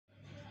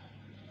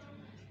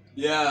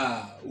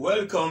Yeah,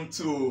 welcome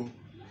to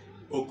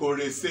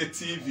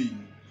OkoreseTV.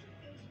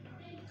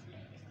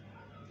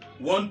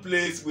 One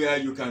place where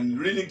you can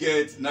really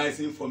get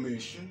nice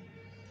information,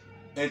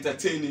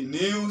 entertaining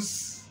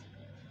news,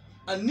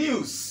 and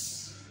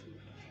news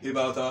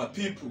about our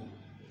people.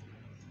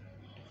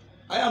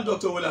 I am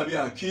Dr. Olabi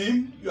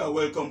Hakim. You are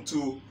welcome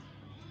to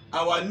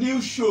our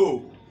new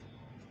show,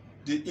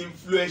 The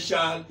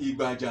Influential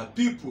Igbaja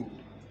People.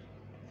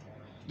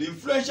 The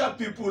Influential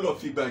People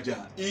of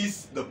Igbaja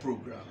is the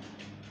program.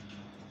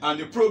 And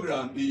the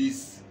program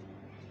is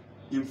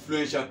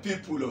Influential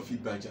People of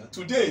Igbaja.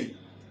 Today,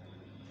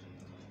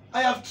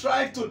 I have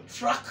tried to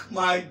track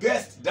my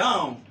guest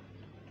down.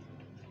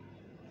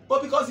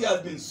 But because he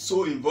has been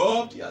so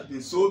involved, he has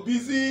been so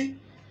busy,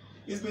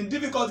 it's been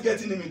difficult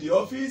getting him in the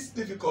office,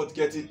 difficult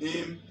getting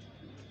him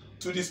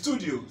to the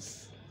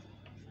studios.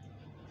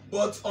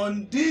 But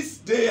on this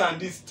day and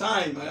this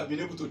time, I have been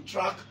able to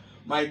track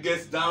my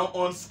guest down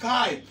on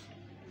Skype.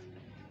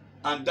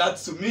 And that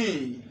to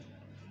me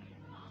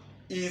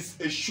is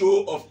a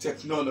show of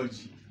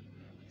technology.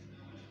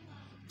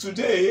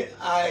 Today,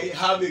 I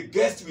have a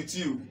guest with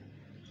you,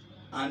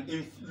 an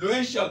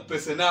influential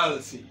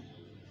personality,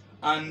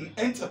 an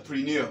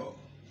entrepreneur,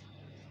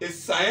 a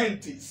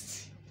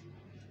scientist,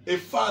 a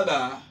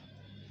father,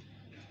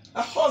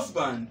 a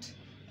husband,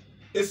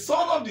 a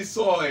son of the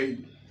soil,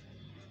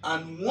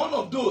 and one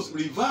of those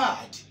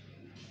revered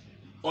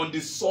on the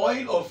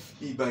soil of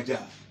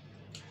Igbaja.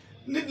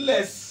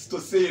 Needless to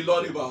say a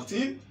lot about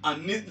him,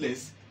 and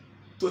needless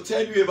to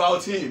tell you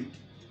about him.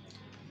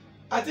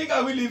 I think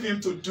I will leave him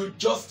to do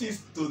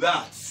justice to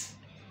that.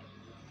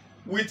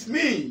 With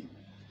me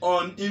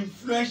on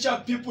Influential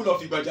People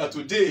of Igbaja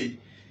today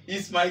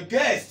is my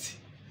guest.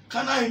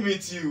 Can I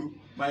meet you,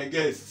 my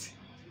guest?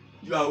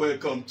 You are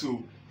welcome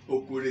to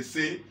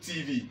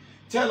OkoreseTV.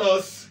 Tell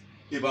us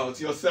about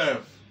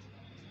yourself.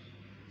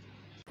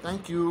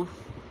 Thank you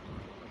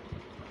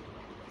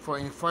for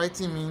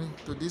inviting me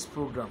to this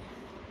program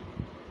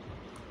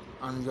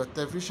and your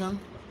television,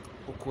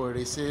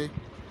 Okorese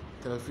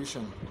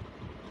Television.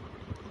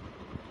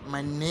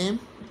 My name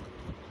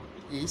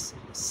is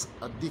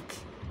Sadiq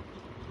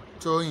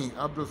Toyin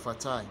Abdul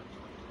Fatai.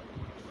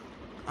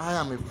 I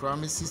am a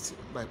pharmacist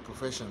by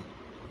profession.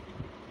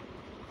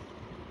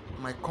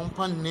 My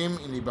company name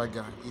in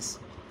Igbaja is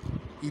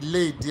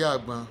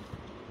Igbaja.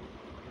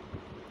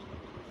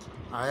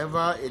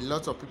 However, a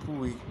lot of people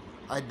will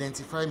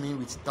identify me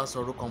with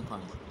Tasoro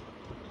compound.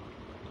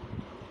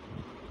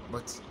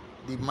 But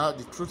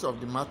the truth of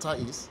the matter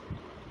is,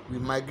 we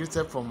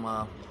migrated from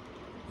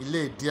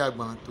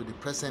Igbaja to the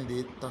present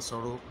day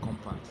Tasoro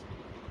compound.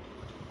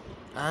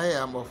 I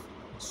am of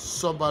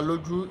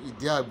Sobaloju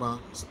Igbaja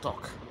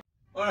stock.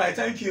 All right,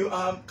 thank you.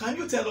 Can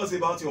you tell us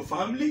about your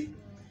family?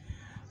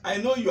 I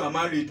know you are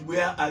married.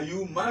 Where are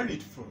you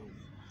married from?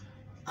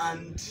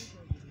 And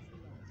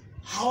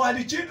how are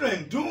the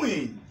children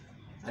doing?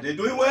 Are they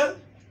doing well?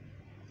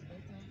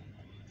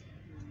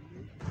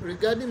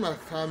 Regarding my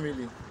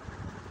family,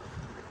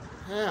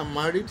 I am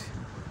married,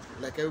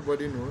 like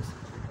everybody knows.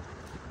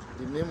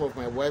 The name of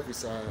my wife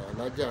is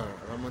Alaja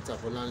Ramata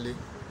Bolanle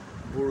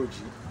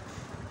Boroji.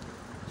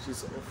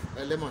 She's of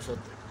Elemasho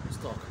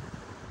stock.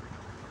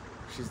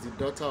 She's the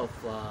daughter of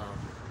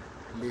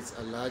late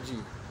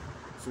Alaji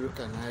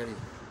Surukanairi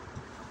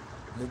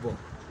Mubo,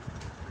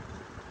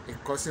 a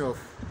cousin of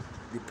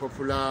the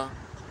popular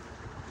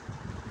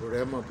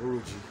Borema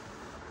Boroji.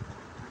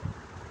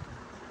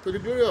 To the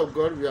glory of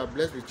God, we are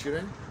blessed with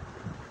children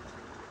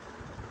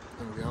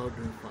and we are all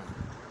doing fine.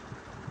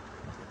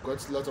 We've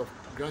got a lot of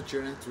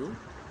grandchildren too.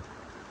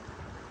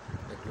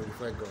 I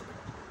glorify God.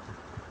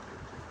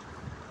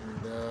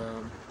 And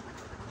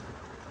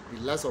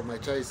the last of my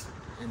child is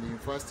in the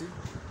university.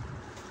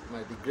 By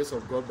the grace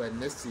of God, by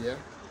next year,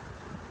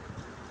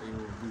 he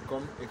will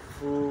become a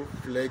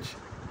full-fledged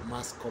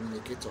mass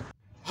communicator.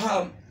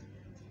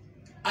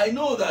 I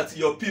know that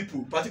your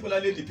people,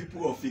 particularly the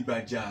people of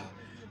Igbaja,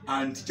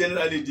 and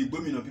generally the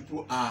Igbo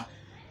people, are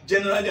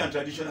generally and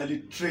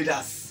traditionally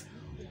traders.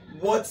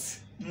 What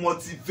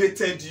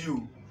motivated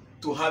you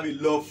to have a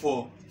love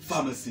for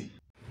pharmacy?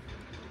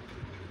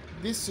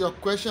 This is your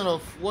question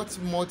of what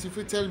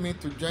motivated me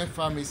to join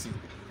pharmacy.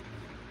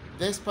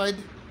 Despite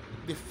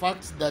the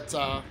fact that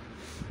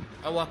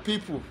our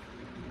people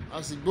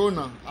as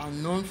Igbo are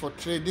known for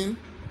trading,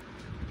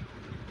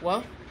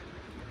 well,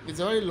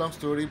 it's a very long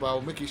story, but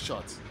I'll make it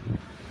short.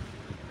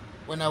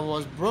 When I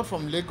was brought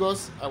from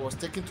Lagos, I was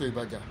taken to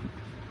Igbaja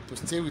to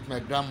stay with my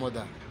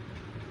grandmother,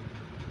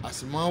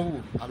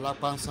 Asimawu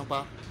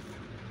Alapansampa.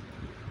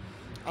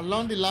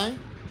 Along the line,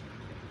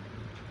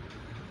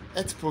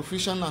 health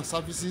provision and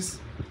services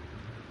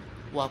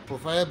were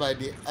provided by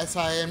the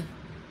SIM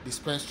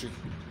dispensary,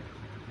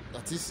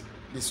 that is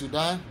the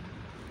Sudan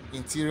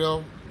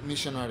Interior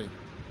Missionary.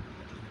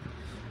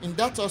 In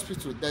that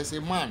hospital, there's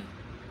a man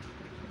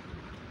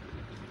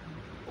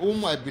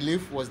whom I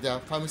believe was their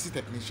pharmacy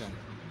technician,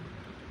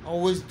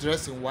 always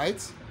dressed in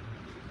white,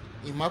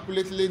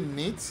 immaculately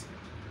neat,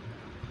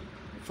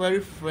 very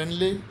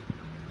friendly,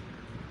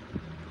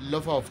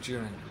 lover of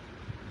children.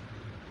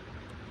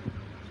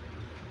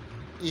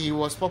 he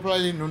was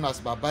popularly known as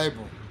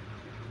Bible.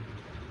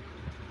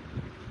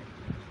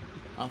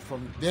 And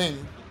from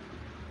then,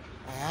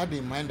 I had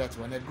in mind that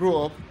when I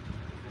grow up,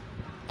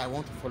 I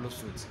want to follow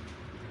suit.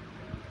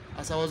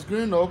 As I was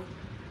growing up,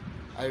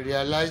 I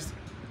realized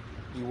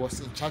he was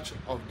in charge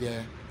of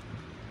the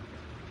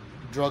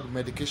drug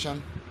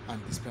medication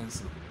and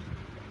dispensing.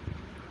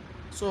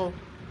 So,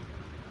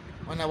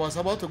 when I was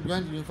about to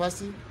join the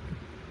university,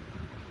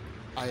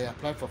 I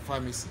applied for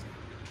pharmacy.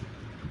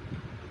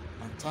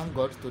 And thank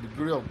God, to the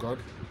glory of God,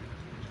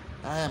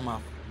 I am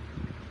a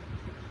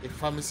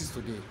pharmacist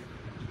today.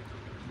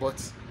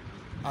 But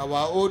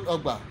our old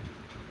Ogba,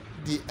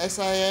 the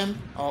SIM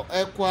or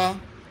Equa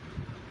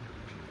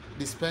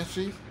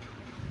dispensary,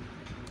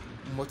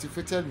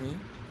 motivated me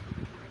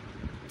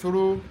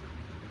through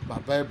my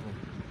Bible.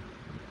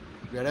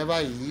 Wherever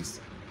he is,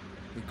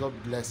 may God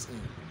bless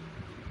him.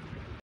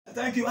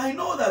 Thank you. I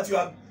know that you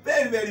are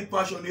very, very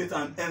passionate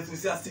and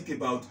enthusiastic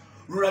about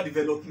rural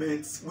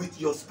development with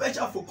your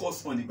special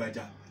focus on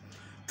Igbaja.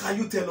 Can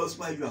you tell us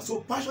why you are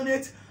so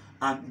passionate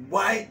and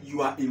why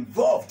you are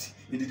involved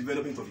in the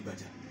development of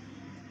Igbaja?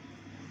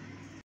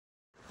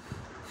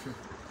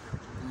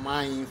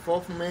 My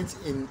involvement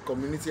in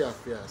community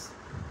affairs.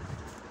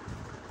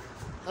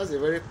 That's a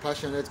very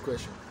passionate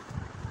question.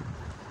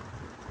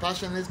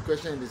 Passionate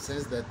question in the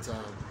sense that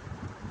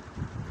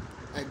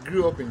I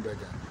grew up in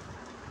Igbaja,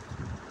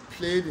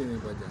 played in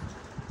Igbaja,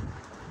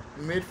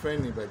 made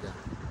friends in Igbaja,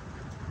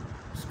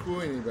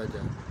 school in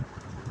Igbaja,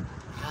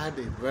 had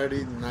a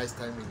very nice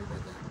time in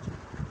Igbaja.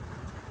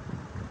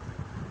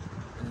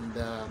 And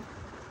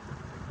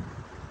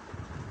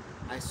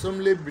I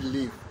firmly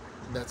believe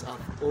that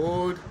I've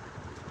owed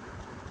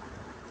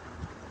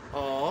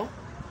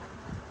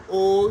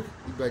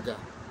Igbaja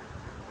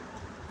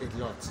a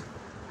lot.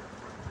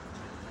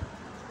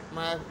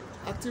 My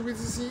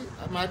activities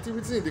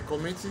in the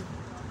community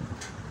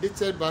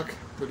dated back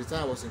to the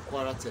time I was in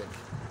Kwara Tech.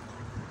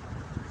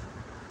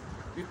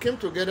 We came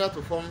together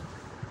to form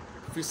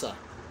FISA,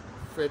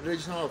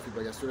 Federation of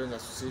Igbaja Student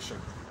Association.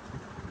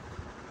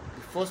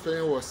 The first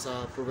president was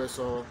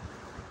Professor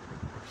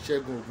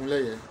Shegun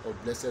Ogunleye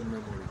of blessed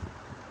memory.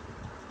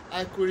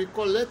 I could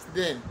recollect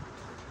then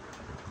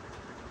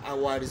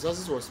our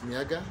resources was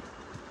Miaga.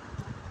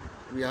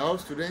 We are all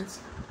students.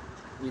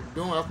 We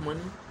don't have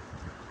money.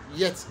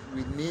 Yet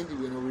we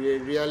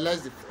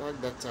realize the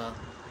fact that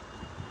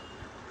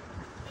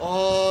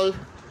all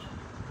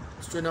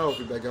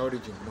students of Igbaja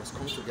origin must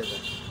come together,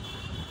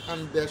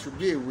 and there should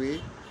be a way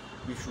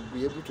we should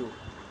be able to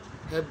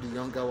help the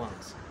younger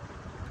ones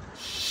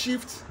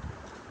shift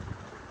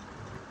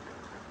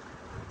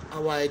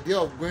our idea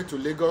of going to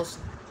Lagos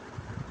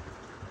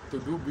to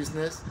do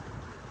business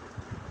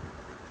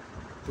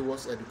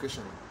towards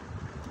education.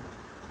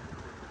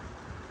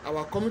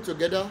 Our coming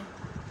together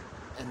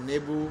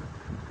enable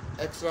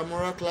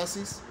extramural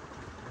classes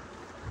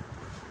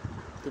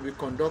to be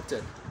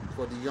conducted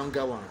for the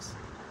younger ones.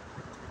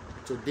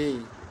 Today,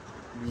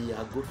 we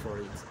are good for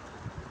it.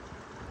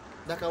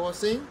 Like I was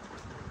saying,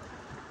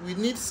 we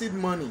need seed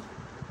money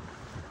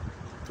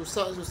to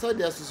start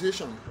the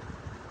association.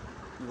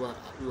 We were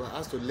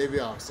asked to levy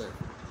ourselves.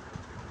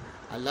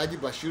 Alhaji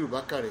Bashiru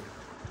Bakare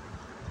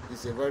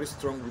is a very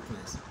strong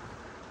witness.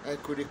 I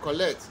could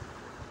recollect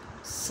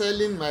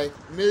selling my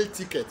mail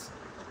ticket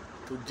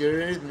to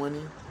generate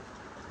money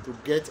to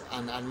get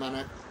an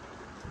almanac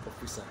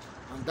officer,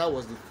 and that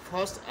was the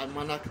first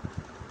almanac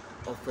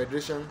of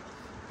Federation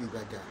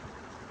Igbaja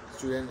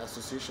Student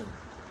Association.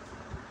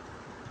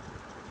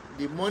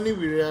 The money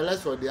we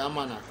realized for the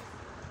almanac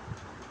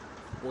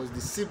was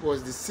the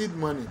seed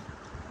money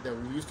that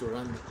we used to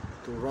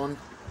run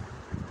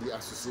the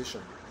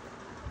association.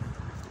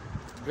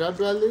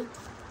 Gradually,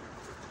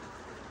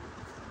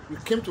 we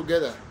came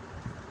together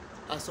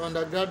as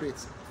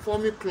undergraduates,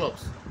 forming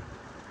clubs.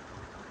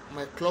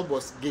 My club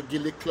was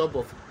Gegele Club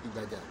of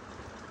Igbaja.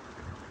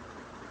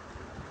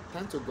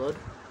 Thank to God,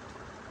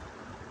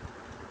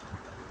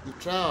 we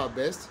try our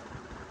best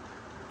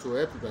to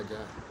help Igbaja,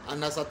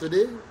 and as of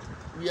today,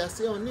 we are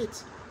still on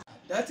it.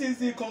 That is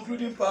the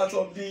concluding part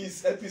of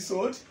this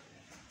episode,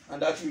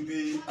 and that will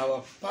be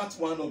our part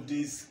 1 of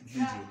this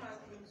video.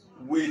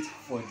 Wait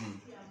for the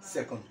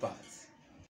second part.